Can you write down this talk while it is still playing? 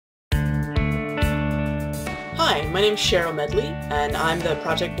Hi, my name is Cheryl Medley, and I'm the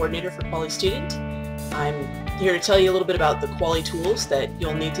project coordinator for Kuali Student. I'm here to tell you a little bit about the Kuali tools that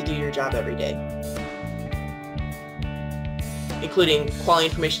you'll need to do your job every day, including Kuali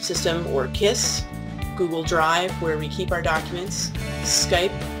Information System, or KISS, Google Drive, where we keep our documents,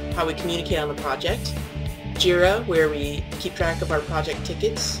 Skype, how we communicate on the project, Jira, where we keep track of our project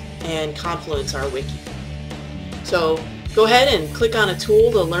tickets, and Confluence, our wiki. So go ahead and click on a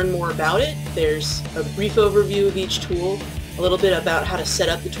tool to learn more about it. There's a brief overview of each tool, a little bit about how to set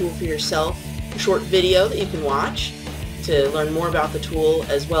up the tool for yourself, a short video that you can watch to learn more about the tool,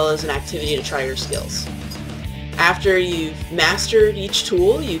 as well as an activity to try your skills. After you've mastered each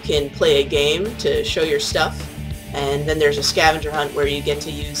tool, you can play a game to show your stuff, and then there's a scavenger hunt where you get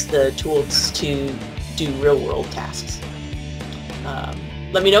to use the tools to do real-world tasks.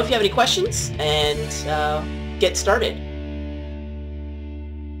 Let me know if you have any questions, and get started.